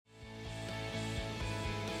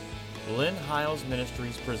Lynn Hiles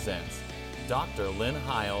Ministries presents Dr. Lynn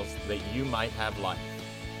Hiles, that you might have life.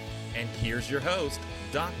 And here's your host,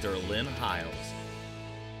 Dr. Lynn Hiles.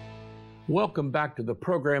 Welcome back to the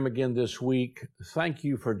program again this week. Thank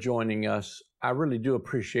you for joining us. I really do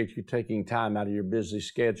appreciate you taking time out of your busy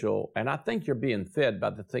schedule, and I think you're being fed by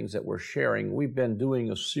the things that we're sharing. We've been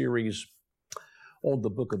doing a series on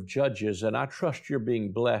the book of Judges, and I trust you're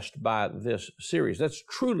being blessed by this series. That's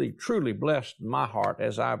truly, truly blessed my heart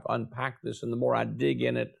as I've unpacked this, and the more I dig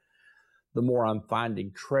in it, the more I'm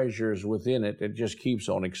finding treasures within it. It just keeps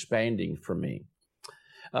on expanding for me.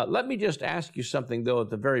 Let me just ask you something, though,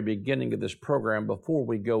 at the very beginning of this program, before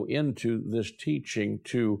we go into this teaching.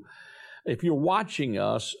 If you're watching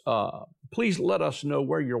us, please let us know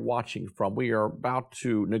where you're watching from. We are about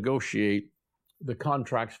to negotiate the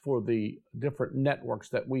contracts for the different networks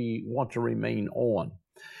that we want to remain on.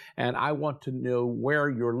 And I want to know where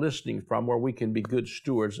you're listening from, where we can be good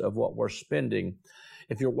stewards of what we're spending.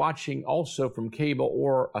 If you're watching also from cable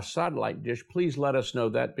or a satellite dish, please let us know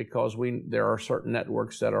that, because there are certain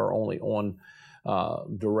networks that are only on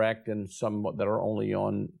direct and some that are only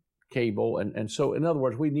on cable. And so, in other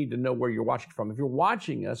words, we need to know where you're watching from. If you're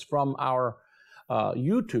watching us from our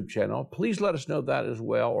YouTube channel, please let us know that as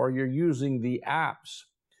well, or you're using the apps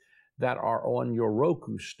that are on your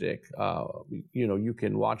Roku stick. You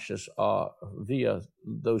can watch us via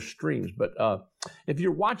those streams. But if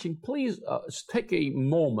you're watching, please take a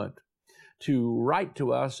moment to write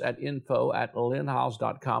to us at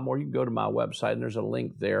info@lynnhiles.com, or you can go to my website and there's a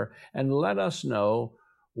link there, and let us know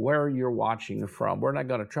where you're watching from. We're not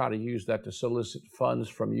going to try to use that to solicit funds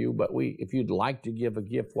from you, but if you'd like to give a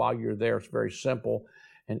gift while you're there, it's very simple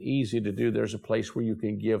and easy to do. There's a place where you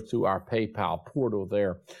can give through our PayPal portal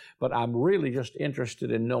there. But I'm really just interested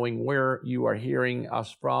in knowing where you are hearing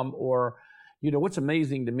us from. Or, what's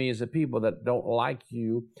amazing to me is the people that don't like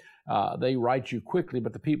you, they write you quickly,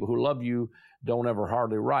 but the people who love you don't ever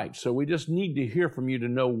hardly write. So we just need to hear from you to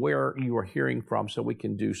know where you are hearing from, so we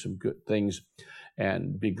can do some good things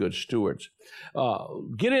and be good stewards.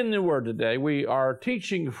 Get in the Word today. We are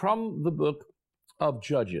teaching from the book of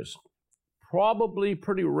Judges. Probably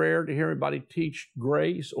pretty rare to hear anybody teach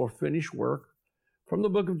grace or finish work from the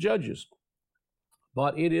book of Judges.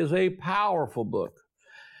 But it is a powerful book,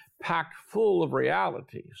 packed full of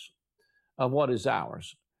realities of what is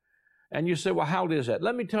ours. And you say, well, how is that?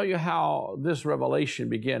 Let me tell you how this revelation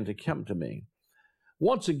began to come to me.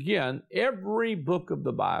 Once again, every book of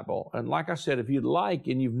the Bible, and like I said, if you'd like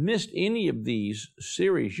and you've missed any of these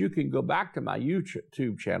series, you can go back to my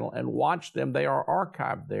YouTube channel and watch them. They are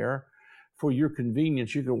archived there for your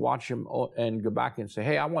convenience. You can watch them and go back and say,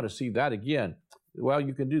 hey, I want to see that again. Well,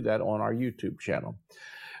 you can do that on our YouTube channel.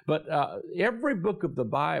 But every book of the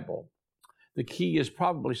Bible, the key is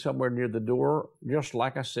probably somewhere near the door. Just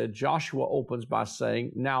like I said, Joshua opens by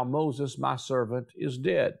saying, now Moses, my servant, is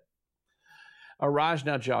dead. Arise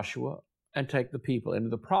now, Joshua, and take the people into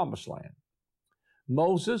the promised land.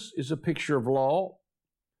 Moses is a picture of law,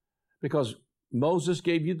 because Moses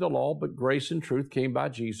gave you the law, but grace and truth came by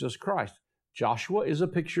Jesus Christ. Joshua is a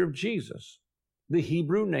picture of Jesus. The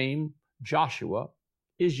Hebrew name Joshua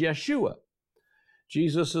is Yeshua.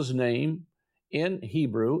 Jesus' name in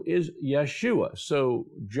Hebrew is Yeshua. So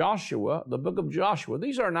Joshua, the book of Joshua,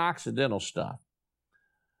 these aren't accidental stuff.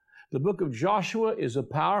 The book of Joshua is a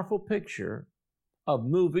powerful picture of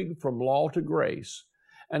moving from law to grace.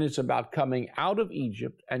 And it's about coming out of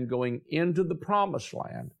Egypt and going into the promised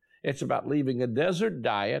land. It's about leaving a desert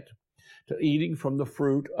diet to eating from the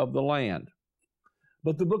fruit of the land.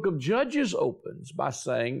 But the book of Judges opens by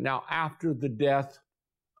saying, now after the death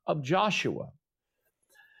of Joshua.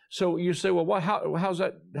 So you say, well, how's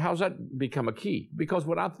that become a key? Because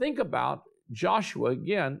when I think about Joshua,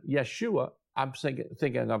 again, Yeshua, I'm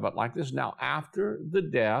thinking of it like this. Now after the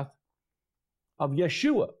death of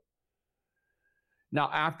Yeshua. Now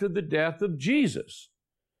after the death of Jesus.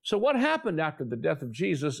 So what happened after the death of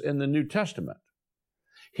Jesus in the New Testament?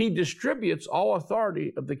 He distributes all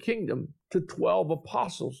authority of the kingdom to 12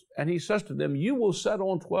 apostles, and he says to them, you will sit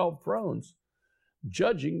on 12 thrones,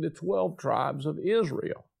 judging the 12 tribes of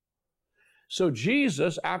Israel. So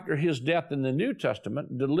Jesus, after his death in the New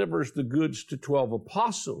Testament, delivers the goods to 12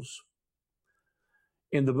 apostles.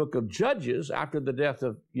 In the book of Judges, after the death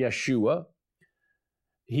of Yeshua,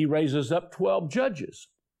 he raises up 12 judges.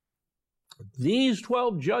 These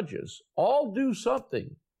 12 judges all do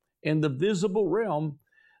something in the visible realm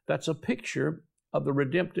that's a picture of the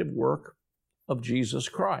redemptive work of Jesus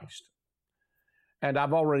Christ. And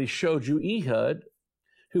I've already showed you Ehud,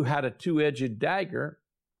 who had a two-edged dagger,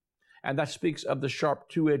 And that speaks of the sharp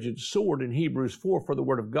two-edged sword in Hebrews 4, for the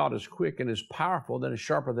word of God is quick and is powerful, then is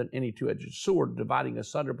sharper than any two-edged sword, dividing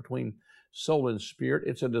asunder between soul and spirit.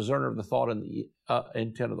 It's a discerner of the thought and the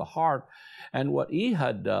intent of the heart. And what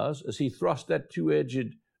Ehud does is he thrusts that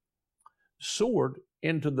two-edged sword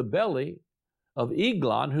into the belly of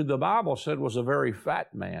Eglon, who the Bible said was a very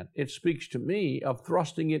fat man. It speaks to me of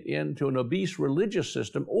thrusting it into an obese religious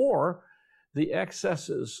system or the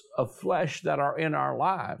excesses of flesh that are in our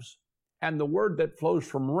lives. And the word that flows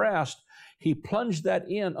from rest, he plunged that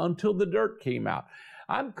in until the dirt came out.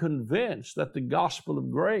 I'm convinced that the gospel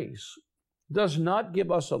of grace does not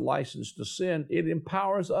give us a license to sin. It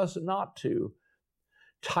empowers us not to.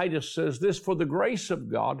 Titus says this, for the grace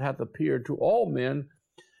of God hath appeared to all men,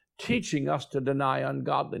 teaching us to deny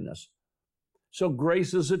ungodliness. So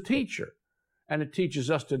grace is a teacher, and it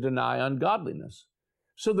teaches us to deny ungodliness.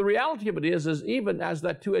 So the reality of it is even as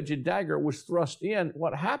that two-edged dagger was thrust in,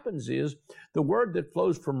 what happens is the word that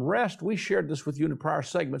flows from rest, we shared this with you in a prior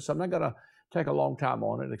segment, so I'm not going to take a long time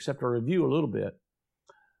on it, except to review a little bit.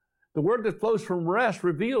 The word that flows from rest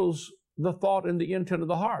reveals the thought and the intent of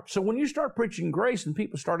the heart. So when you start preaching grace and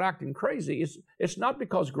people start acting crazy, it's not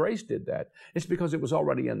because grace did that. It's because it was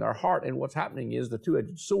already in their heart. And what's happening is the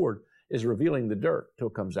two-edged sword is revealing the dirt till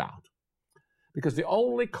it comes out. Because the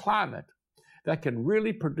only climate that can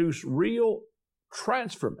really produce real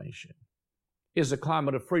transformation is a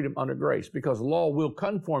climate of freedom under grace, because law will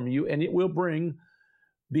conform you and it will bring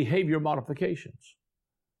behavior modifications.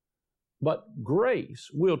 But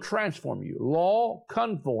grace will transform you. Law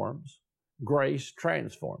conforms, grace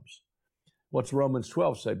transforms. What's Romans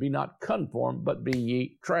 12 say? Be not conformed, but be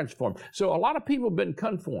ye transformed. So a lot of people have been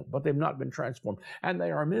conformed, but they've not been transformed. And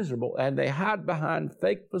they are miserable, and they hide behind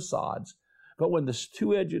fake facades. But when this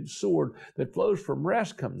two-edged sword that flows from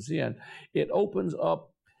rest comes in, it opens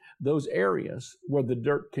up those areas where the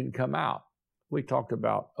dirt can come out. We talked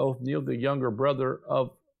about Othniel, the younger brother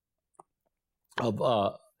of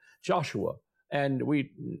Joshua, and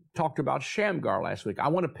we talked about Shamgar last week. I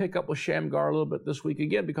want to pick up with Shamgar a little bit this week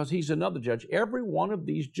again, because he's another judge. Every one of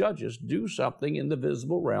these judges do something in the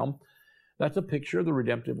visible realm that's a picture of the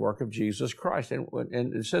redemptive work of Jesus Christ. And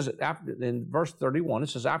it says it after, in verse 31, it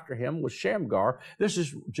says, after him was Shamgar. This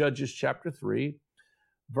is Judges chapter 3,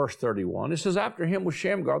 verse 31. It says, after him was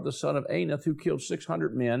Shamgar, the son of Anath, who killed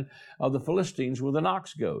 600 men of the Philistines with an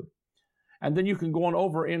ox goad. And then you can go on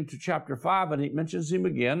over into chapter 5, and he mentions him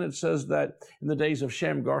again. It says that in the days of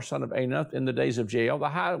Shamgar, son of Anath, in the days of Jael, the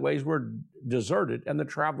highways were deserted, and the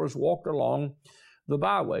travelers walked along the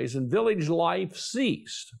byways, and village life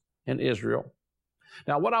ceased in Israel.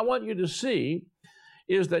 Now, what I want you to see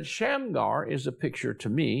is that Shamgar is a picture to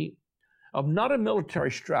me of not a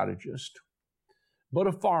military strategist, but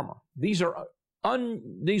a farmer. These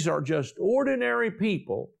are just ordinary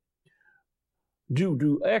people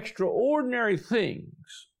do extraordinary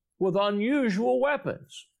things with unusual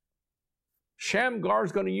weapons. Shamgar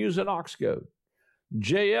is going to use an ox goad.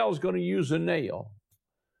 Jael is going to use a nail.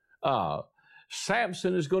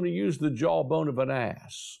 Samson is going to use the jawbone of an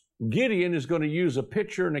ass. Gideon is going to use a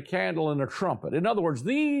pitcher and a candle and a trumpet. In other words,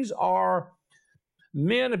 these are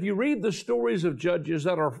men, if you read the stories of judges,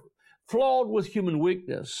 that are flawed with human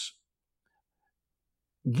weakness.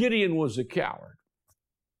 Gideon was a coward.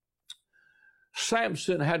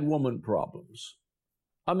 Samson had woman problems.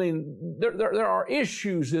 I mean, there are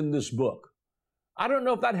issues in this book. I don't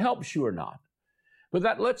know if that helps you or not, but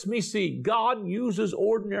that lets me see God uses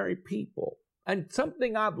ordinary people. And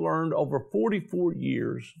something I've learned over 44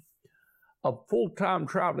 years of full-time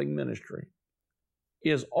traveling ministry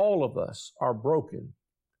is all of us are broken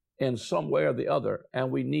in some way or the other, and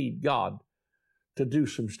we need God to do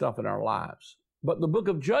some stuff in our lives. But the book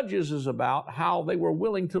of Judges is about how they were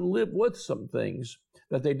willing to live with some things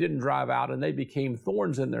that they didn't drive out, and they became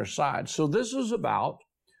thorns in their side. So this is about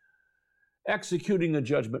executing a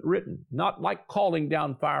judgment written, not like calling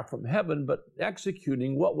down fire from heaven, but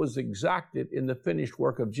executing what was exacted in the finished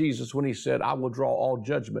work of Jesus when he said, I will draw all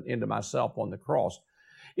judgment into myself on the cross.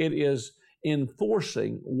 It is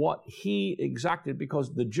enforcing what he exacted,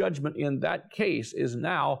 because the judgment in that case is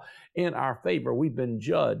now in our favor. We've been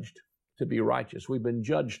judged to be righteous. We've been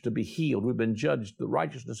judged to be healed. We've been judged the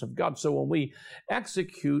righteousness of God. So when we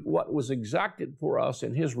execute what was exacted for us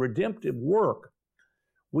in his redemptive work,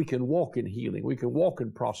 we can walk in healing. We can walk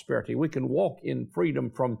in prosperity. We can walk in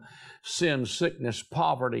freedom from sin, sickness,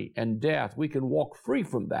 poverty, and death. We can walk free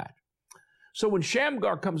from that. So when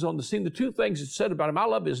Shamgar comes on the scene, the two things it's said about him, I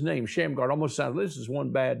love his name, Shamgar. It almost sounds like this is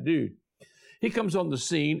one bad dude. He comes on the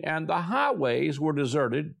scene, and the highways were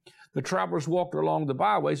deserted. The travelers walked along the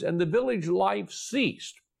byways, and the village life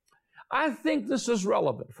ceased. I think this is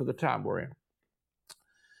relevant for the time we're in.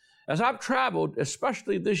 As I've traveled,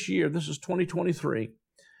 especially this year, this is 2023,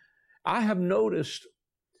 I have noticed,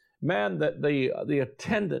 man, that the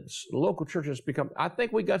attendance, local churches become, I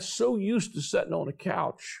think we got so used to sitting on a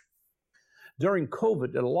couch during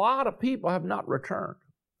COVID that a lot of people have not returned.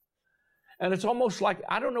 And it's almost like,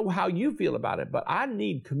 I don't know how you feel about it, but I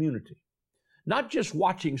need community. Not just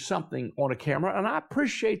watching something on a camera, and I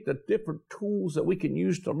appreciate the different tools that we can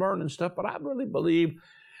use to learn and stuff, but I really believe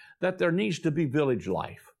that there needs to be village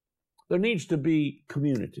life. There needs to be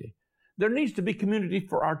community. There needs to be community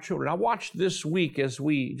for our children. I watched this week as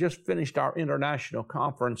we just finished our international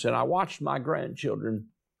conference, and I watched my grandchildren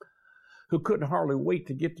who couldn't hardly wait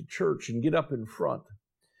to get to church and get up in front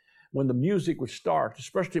when the music would start,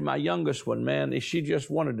 especially my youngest one, man. She just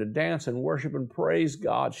wanted to dance and worship and praise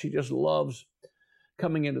God. She just loves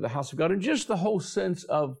coming into the house of God. And just the whole sense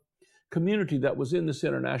of community that was in this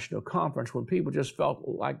international conference when people just felt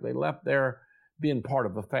like they left there being part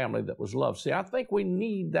of a family that was loved. See, I think we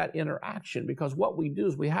need that interaction, because what we do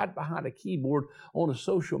is we hide behind a keyboard on a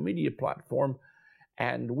social media platform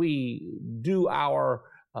and we do our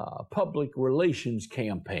public relations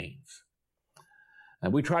campaigns.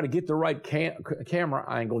 And we try to get the right camera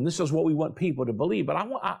angle, and this is what we want people to believe. But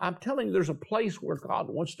I'm telling you, there's a place where God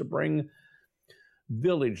wants to bring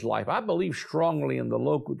village life. I believe strongly in the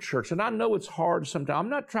local church, and I know it's hard sometimes. I'm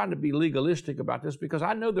not trying to be legalistic about this, because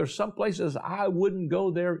I know there's some places I wouldn't go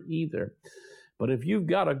there either. But if you've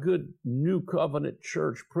got a good new covenant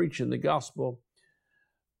church preaching the gospel,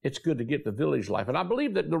 it's good to get the village life. And I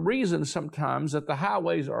believe that the reason sometimes that the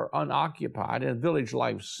highways are unoccupied and village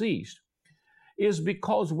life ceased is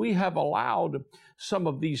because we have allowed some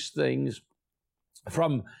of these things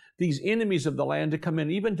from these enemies of the land to come in,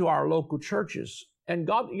 even to our local churches. And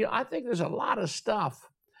God, I think there's a lot of stuff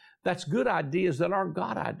that's good ideas that aren't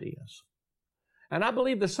God ideas. And I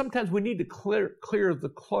believe that sometimes we need to clear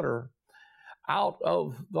the clutter out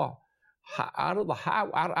of the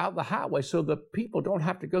highway, so that people don't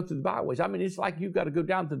have to go through the byways. I mean, it's like you've got to go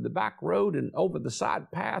down through the back road and over the side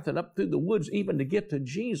path and up through the woods even to get to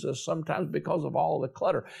Jesus sometimes, because of all the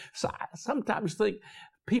clutter. So I sometimes think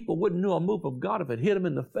people wouldn't know a move of God if it hit them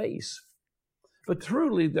in the face. But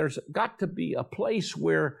truly, there's got to be a place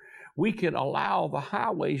where we can allow the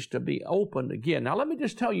highways to be opened again. Now, let me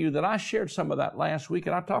just tell you that I shared some of that last week,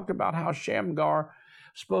 and I talked about how Shamgar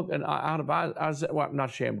spoke out of Isaiah, well,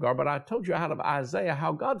 not Shamgar, but I told you out of Isaiah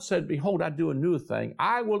how God said, "Behold, I do a new thing.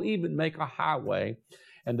 I will even make a highway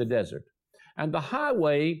in the desert." And the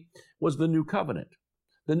highway was the new covenant.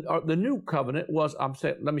 The new covenant was,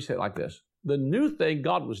 let me say it like this. The new thing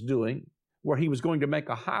God was doing, where he was going to make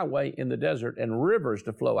a highway in the desert and rivers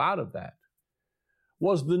to flow out of that,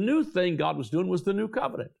 was the new thing God was doing, was the new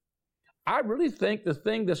covenant. I really think the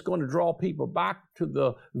thing that's going to draw people back to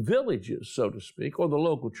the villages, so to speak, or the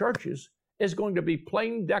local churches, is going to be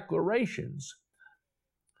plain declarations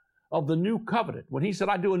of the new covenant. When he said,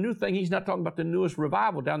 "I do a new thing," he's not talking about the newest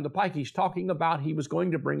revival down the pike. He's talking about he was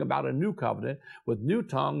going to bring about a new covenant with new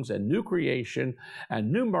tongues and new creation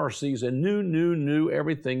and new mercies and new,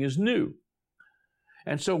 everything is new.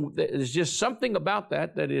 And so there's just something about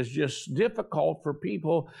that is just difficult for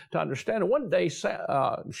people to understand. And one day,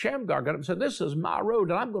 Shamgar got up and said, "This is my road,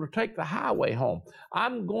 and I'm going to take the highway home.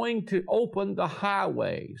 I'm going to open the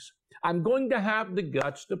highways. I'm going to have the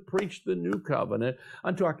guts to preach the new covenant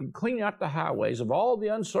until I can clean out the highways of all the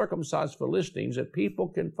uncircumcised Philistines, that people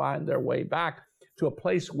can find their way back to a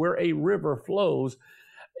place where a river flows,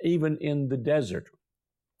 even in the desert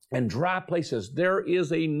and dry places. There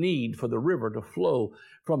is a need for the river to flow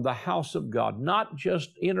from the house of God, not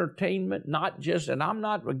just entertainment, and I'm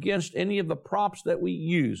not against any of the props that we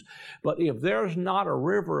use, but if there's not a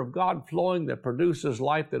river of God flowing that produces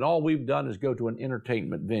life, then all we've done is go to an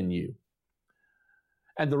entertainment venue.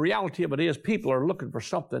 And the reality of it is, people are looking for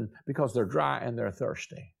something because they're dry and they're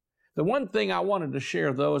thirsty. The one thing I wanted to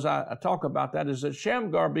share, though, as I talk about that, is that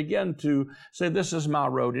Shamgar began to say, "This is my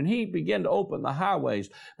road," and he began to open the highways.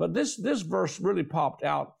 But this verse really popped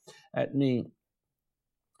out at me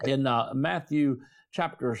in Matthew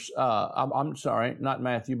chapters, I'm sorry, not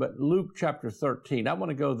Matthew, but Luke chapter 13. I want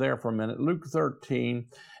to go there for a minute. Luke 13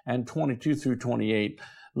 and 22 through 28.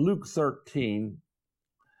 Luke 13.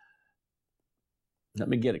 Let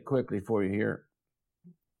me get it quickly for you here.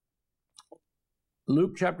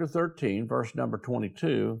 Luke chapter 13, verse number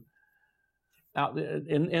 22. Now,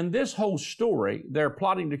 in this whole story, they're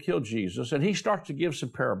plotting to kill Jesus, and he starts to give some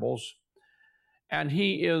parables. And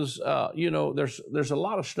he is, there's a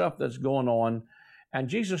lot of stuff that's going on. And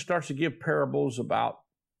Jesus starts to give parables about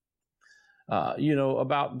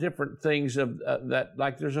about different things that,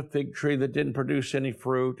 like there's a fig tree that didn't produce any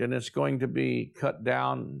fruit and it's going to be cut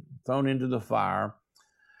down, thrown into the fire.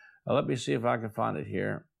 Let me see if I can find it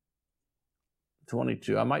here.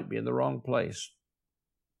 22. I might be in the wrong place.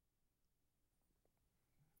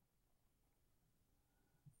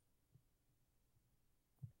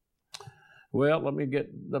 Well, let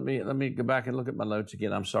me go back and look at my notes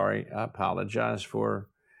again. I'm sorry. I apologize for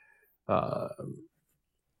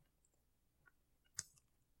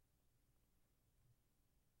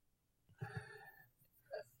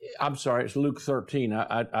I'm sorry, it's Luke 13.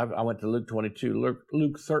 I went to Luke 22.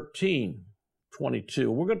 Luke 13,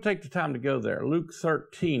 22. We're going to take the time to go there. Luke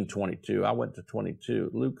 13, 22. I went to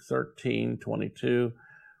 22. Luke 13, 22.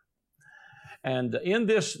 And in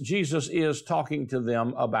this, Jesus is talking to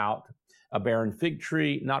them about a barren fig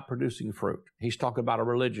tree not producing fruit. He's talking about a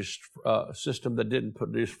religious system that didn't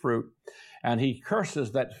produce fruit. And he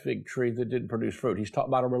curses that fig tree that didn't produce fruit. He's talking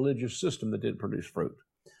about a religious system that didn't produce fruit.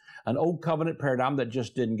 An old covenant paradigm that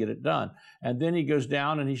just didn't get it done. And then he goes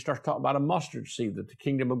down and he starts talking about a mustard seed, that the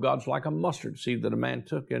kingdom of God's like a mustard seed that a man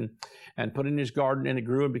took and put in his garden, and it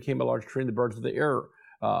grew and became a large tree, and the birds of the air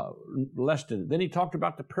lest in it. Then he talked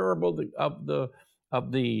about the parable of the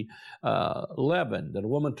leaven that a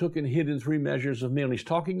woman took and hid in 3 measures of meal. And he's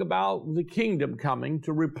talking about the kingdom coming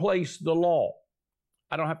to replace the law.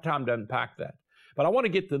 I don't have time to unpack that. But I want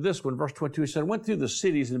to get to this one. Verse 22, he said, went through the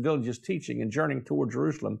cities and villages teaching and journeying toward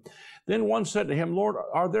Jerusalem. Then one said to him, Lord,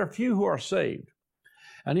 are there few who are saved?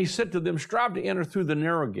 And he said to them, strive to enter through the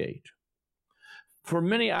narrow gate. For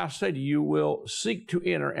many, I say to you, will seek to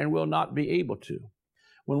enter and will not be able to.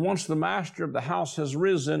 When once the master of the house has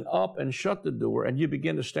risen up and shut the door, and you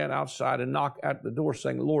begin to stand outside and knock at the door,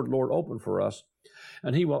 saying, Lord, Lord, open for us.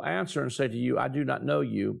 And he will answer and say to you, I do not know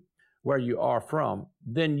you, where you are from.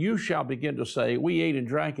 Then you shall begin to say, we ate and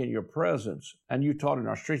drank in your presence, and you taught in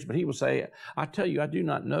our streets. But he will say, I tell you, I do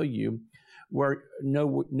not know you, where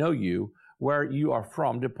you are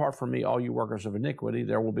from. Depart from me, all you workers of iniquity.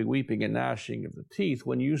 There will be weeping and gnashing of the teeth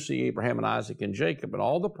when you see Abraham and Isaac and Jacob and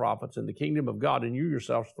all the prophets in the kingdom of God, and you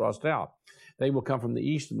yourselves thrust out. They will come from the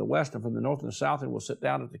east and the west and from the north and the south, and will sit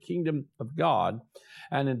down at the kingdom of God.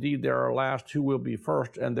 And indeed, there are last who will be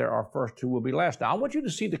first, and there are first who will be last. Now, I want you to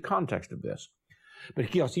see the context of this,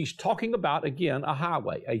 because he's talking about, again, a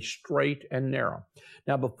highway, a straight and narrow.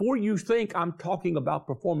 Now, before you think I'm talking about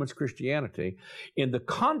performance Christianity, in the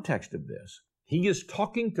context of this, he is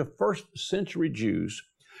talking to first century Jews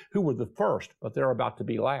who were the first, but they're about to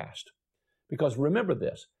be last. Because remember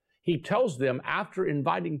this, he tells them after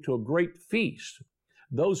inviting to a great feast,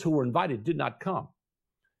 those who were invited did not come.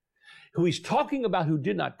 Who he's talking about who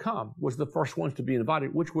did not come was the first ones to be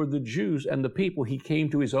invited, which were the Jews and the people. He came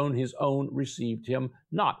to his own received him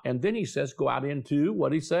not. And then he says, go out into, what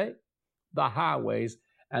did he say? The highways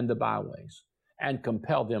and the byways, and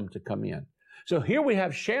compel them to come in. So here we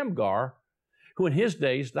have Shamgar, who in his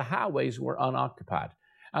days, the highways were unoccupied.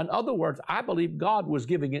 In other words, I believe God was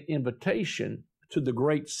giving an invitation to the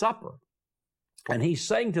great supper. And he's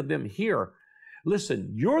saying to them here,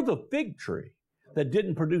 listen, you're the fig tree that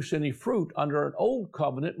didn't produce any fruit under an old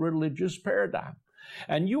covenant religious paradigm.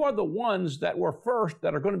 And you are the ones that were first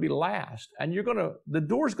that are going to be last. And the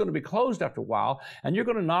door's going to be closed after a while, and you're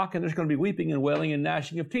going to knock, and there's going to be weeping and wailing and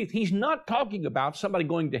gnashing of teeth. He's not talking about somebody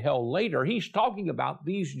going to hell later. He's talking about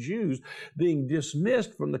these Jews being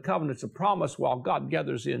dismissed from the covenants of promise while God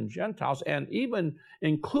gathers in Gentiles, and even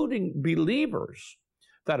including believers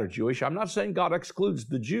that are Jewish. I'm not saying God excludes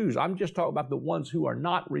the Jews. I'm just talking about the ones who are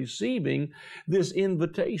not receiving this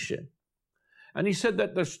invitation. And he said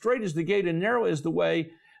that the straight is the gate and narrow is the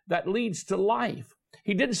way that leads to life.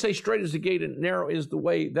 He didn't say straight is the gate and narrow is the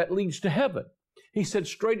way that leads to heaven. He said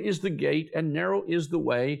straight is the gate and narrow is the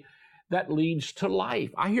way that leads to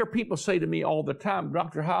life. I hear people say to me all the time,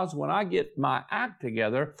 Dr. Howes, when I get my act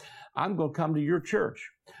together, I'm going to come to your church.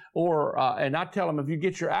 And I tell them, if you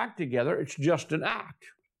get your act together, it's just an act.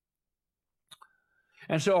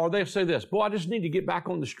 And so, or they say this, boy, I just need to get back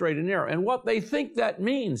on the straight and narrow. And what they think that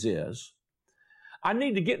means is, I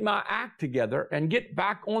need to get my act together and get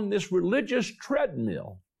back on this religious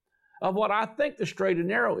treadmill of what I think the straight and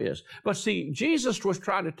narrow is. But see, Jesus was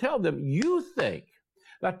trying to tell them, you think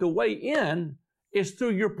that the way in is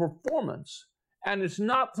through your performance. And it's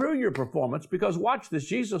not through your performance, because watch this.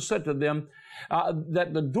 Jesus said to them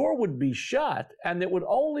that the door would be shut and it would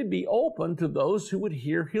only be open to those who would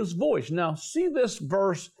hear his voice. Now, see this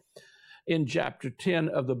verse in chapter 10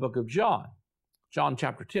 of the book of John. John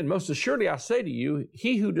chapter 10, most assuredly I say to you,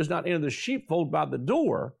 he who does not enter the sheepfold by the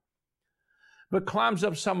door, but climbs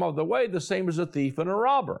up some other way, the same as a thief and a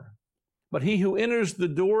robber. But he who enters the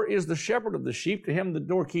door is the shepherd of the sheep. To him the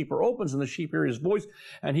doorkeeper opens, and the sheep hear his voice,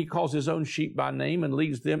 and he calls his own sheep by name and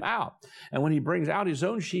leads them out. And when he brings out his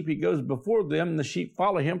own sheep, he goes before them, and the sheep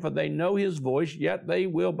follow him, for they know his voice, yet they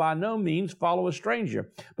will by no means follow a stranger,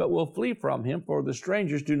 but will flee from him, for the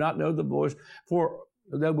strangers do not know the voice,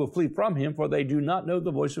 they will flee from him, for they do not know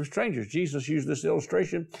the voice of strangers. Jesus used this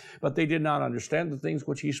illustration, but they did not understand the things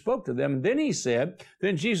which he spoke to them. And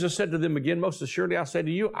then Jesus said to them again, most assuredly I say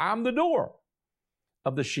to you, I am the door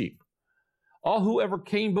of the sheep. All who ever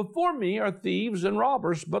came before me are thieves and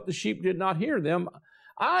robbers, but the sheep did not hear them.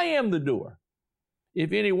 I am the door.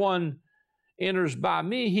 If anyone enters by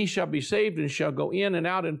me, he shall be saved and shall go in and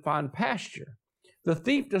out and find pasture. The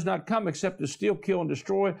thief does not come except to steal, kill, and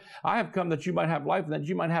destroy. I have come that you might have life and that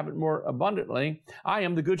you might have it more abundantly. I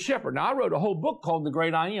am the good shepherd. Now, I wrote a whole book called The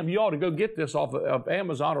Great I Am. You ought to go get this off of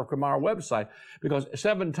Amazon or from our website, because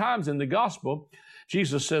 7 times in the gospel,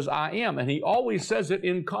 Jesus says, I am, and he always says it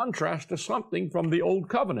in contrast to something from the old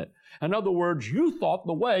covenant. In other words, you thought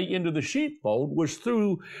the way into the sheepfold was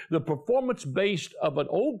through the performance-based of an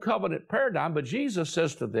old covenant paradigm, but Jesus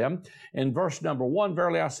says to them in verse number 1,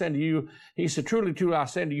 verily I say unto you, he said, truly, truly I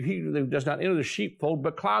say unto you, he who does not enter the sheepfold,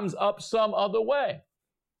 but climbs up some other way,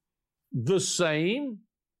 the same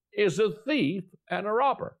is a thief and a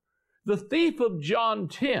robber. The thief of John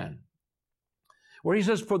 10, where he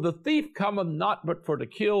says, for the thief cometh not but for to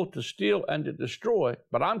kill, to steal, and to destroy,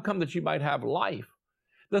 but I'm come that you might have life.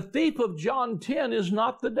 The thief of John 10 is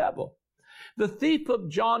not the devil. The thief of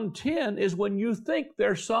John 10 is when you think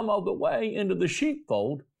there's some other way into the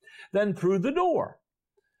sheepfold than through the door.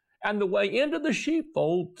 And the way into the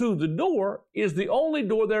sheepfold through the door is the only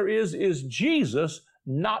door there is Jesus,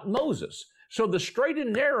 not Moses. So the straight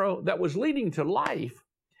and narrow that was leading to life,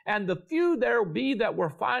 and the few there be that were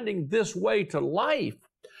finding this way to life,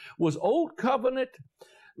 was old covenant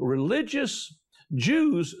religious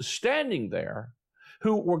Jews standing there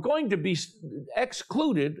who were going to be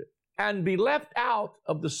excluded and be left out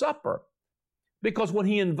of the supper, because when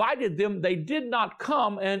he invited them, they did not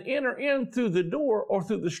come and enter in through the door or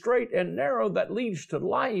through the straight and narrow that leads to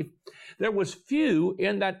life. There was few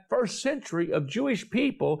in that first century of Jewish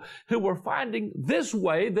people who were finding this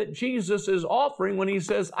way that Jesus is offering when he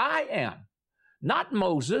says, I am, not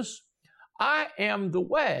Moses. I am the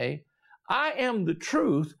way. I am the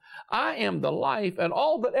truth. I am the life, and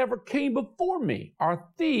all that ever came before me are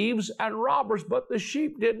thieves and robbers, but the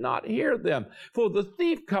sheep did not hear them. For the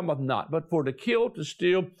thief cometh not, but for to kill, to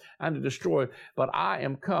steal, and to destroy. But I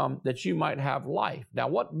am come that you might have life. Now,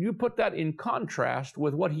 what you put that in contrast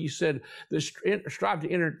with what he said, strive to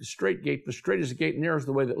enter the straight gate, the straight is the gate, and narrow is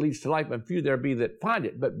the way that leads to life, and few there be that find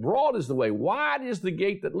it. But broad is the way, wide is the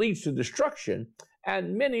gate that leads to destruction,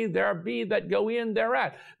 and many there be that go in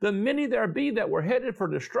thereat. The many there be that were headed for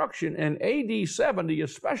destruction in AD 70,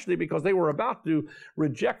 especially because they were about to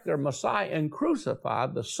reject their Messiah and crucify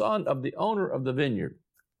the son of the owner of the vineyard.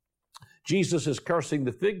 Jesus is cursing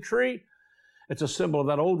the fig tree. It's a symbol of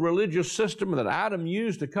that old religious system that Adam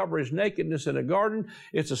used to cover his nakedness in a garden.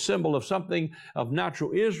 It's a symbol of something of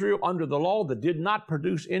natural Israel under the law that did not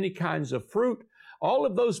produce any kinds of fruit. All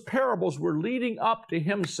of those parables were leading up to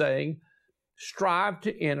him saying, strive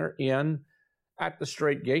to enter in at the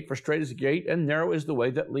straight gate, for straight is the gate and narrow is the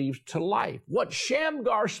way that leads to life. What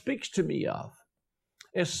Shamgar speaks to me of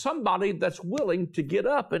is somebody that's willing to get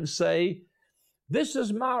up and say, this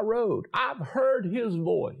is my road. I've heard his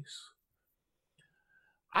voice.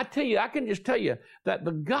 I tell you, I can just tell you that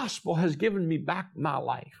the gospel has given me back my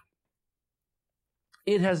life.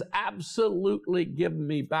 It has absolutely given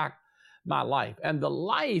me back my life. And the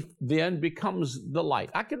life then becomes the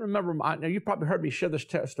light. I can remember, now you probably heard me share this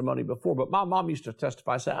testimony before, but my mom used to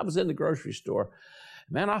testify. Say, I was in the grocery store.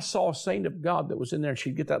 Man, I saw a saint of God that was in there, and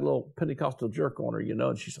she'd get that little Pentecostal jerk on her,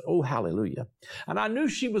 and she said, oh, hallelujah. And I knew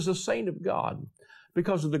she was a saint of God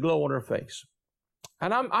because of the glow on her face.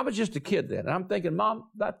 And I was just a kid then, and I'm thinking, Mom,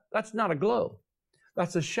 that's not a glow.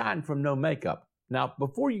 That's a shine from no makeup. Now,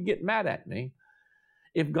 before you get mad at me,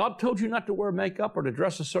 if God told you not to wear makeup or to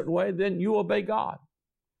dress a certain way, then you obey God.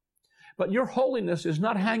 But your holiness is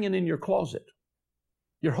not hanging in your closet.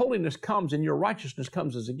 Your holiness comes and your righteousness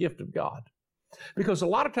comes as a gift of God. Because a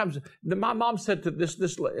lot of times, my mom said to this,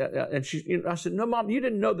 and I said, no, Mom, you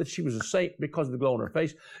didn't know that she was a saint because of the glow on her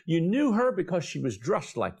face. You knew her because she was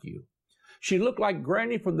dressed like you. She looked like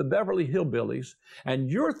Granny from the Beverly Hillbillies, and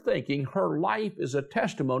you're thinking her life is a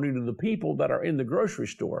testimony to the people that are in the grocery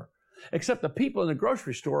store. Except the people in the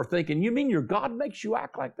grocery store are thinking, you mean your God makes you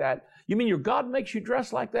act like that? You mean your God makes you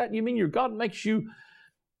dress like that? You mean your God makes you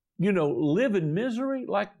live in misery,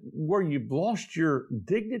 like where you've lost your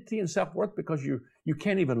dignity and self-worth because you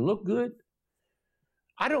can't even look good?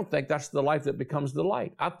 I don't think that's the life that becomes the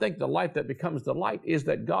light. I think the life that becomes the light is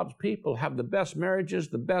that God's people have the best marriages,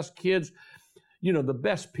 the best kids, the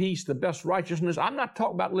best peace, the best righteousness. I'm not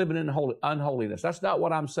talking about living in unholiness. That's not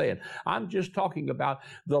what I'm saying. I'm just talking about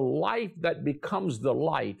the life that becomes the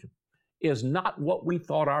light is not what we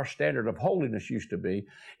thought our standard of holiness used to be.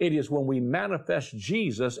 It is when we manifest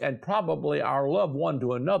Jesus and probably our love one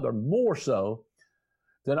to another more so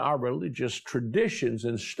than our religious traditions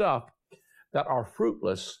and stuff that are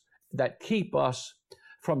fruitless, that keep us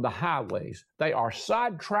from the highways. They are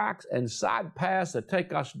side tracks and side paths that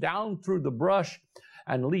take us down through the brush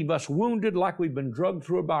and leave us wounded like we've been drugged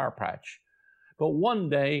through a briar patch. But one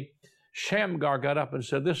day, Shamgar got up and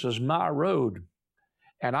said, "This is my road,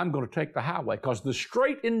 and I'm going to take the highway," because the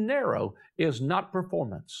straight and narrow is not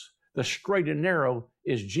performance. The straight and narrow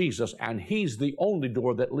is Jesus, and He's the only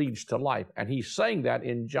door that leads to life. And He's saying that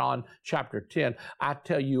in John chapter 10. I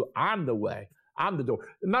tell you, I'm the way, I'm the door.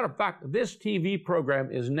 As a matter of fact, this TV program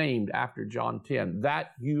is named after John 10,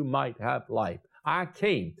 that you might have life. I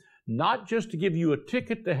came not just to give you a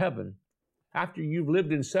ticket to heaven after you've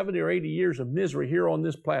lived in 70 or 80 years of misery here on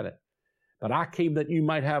this planet, but I came that you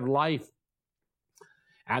might have life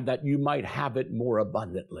and that you might have it more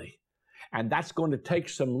abundantly. And that's going to take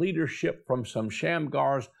some leadership from some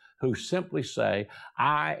Shamgars who simply say,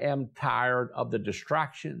 "I am tired of the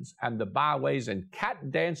distractions and the byways and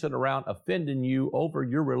cat dancing around offending you over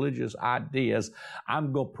your religious ideas.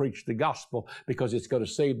 I'm going to preach the gospel because it's going to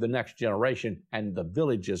save the next generation, and the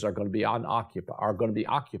villages are going to be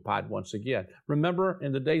occupied once again." Remember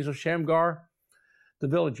in the days of Shamgar, the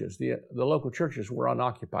villages, the local churches were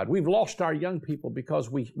unoccupied. We've lost our young people because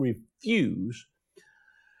we refuse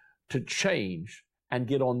to change and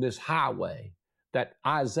get on this highway that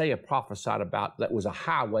Isaiah prophesied about, that was a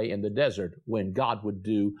highway in the desert when God would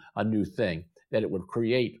do a new thing, that it would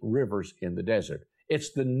create rivers in the desert.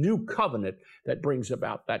 It's the new covenant that brings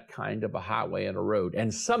about that kind of a highway and a road.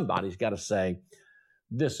 And somebody's got to say,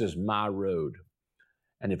 "This is my road."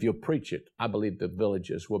 And if you'll preach it, I believe the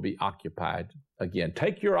villages will be occupied again.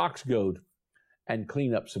 Take your ox goad and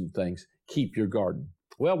clean up some things. Keep your garden.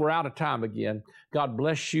 Well, we're out of time again. God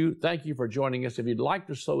bless you. Thank you for joining us. If you'd like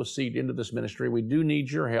to sow a seed into this ministry, we do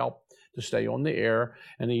need your help to stay on the air.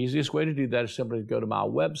 And the easiest way to do that is simply to go to my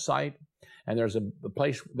website. And there's a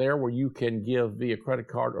place there where you can give via credit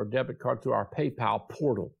card or debit card through our PayPal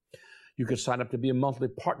portal. You can sign up to be a monthly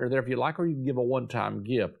partner there if you like, or you can give a one-time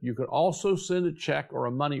gift. You can also send a check or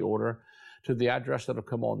a money order to the address that will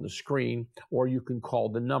come on the screen, or you can call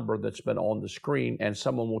the number that's been on the screen and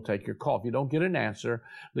someone will take your call. If you don't get an answer,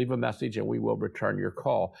 leave a message and we will return your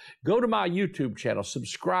call. Go to my YouTube channel,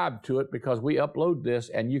 subscribe to it because we upload this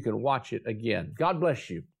and you can watch it again. God bless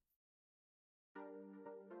you.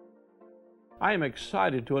 I am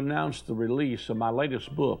excited to announce the release of my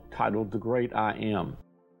latest book titled The Great I Am.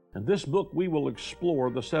 In this book, we will explore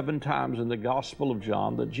the 7 times in the Gospel of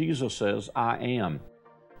John that Jesus says, "I am."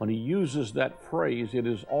 When He uses that phrase, it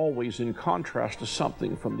is always in contrast to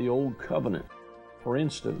something from the Old Covenant. For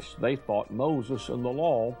instance, they thought Moses and the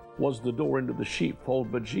law was the door into the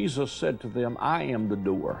sheepfold, but Jesus said to them, "I am the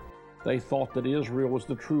door." They thought that Israel was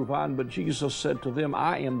the true vine, but Jesus said to them,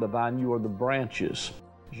 "I am the vine, you are the branches."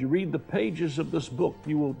 As you read the pages of this book,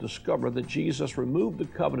 you will discover that Jesus removed the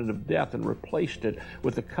covenant of death and replaced it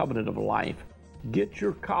with the covenant of life. Get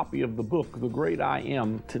your copy of the book, The Great I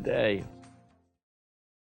Am, today.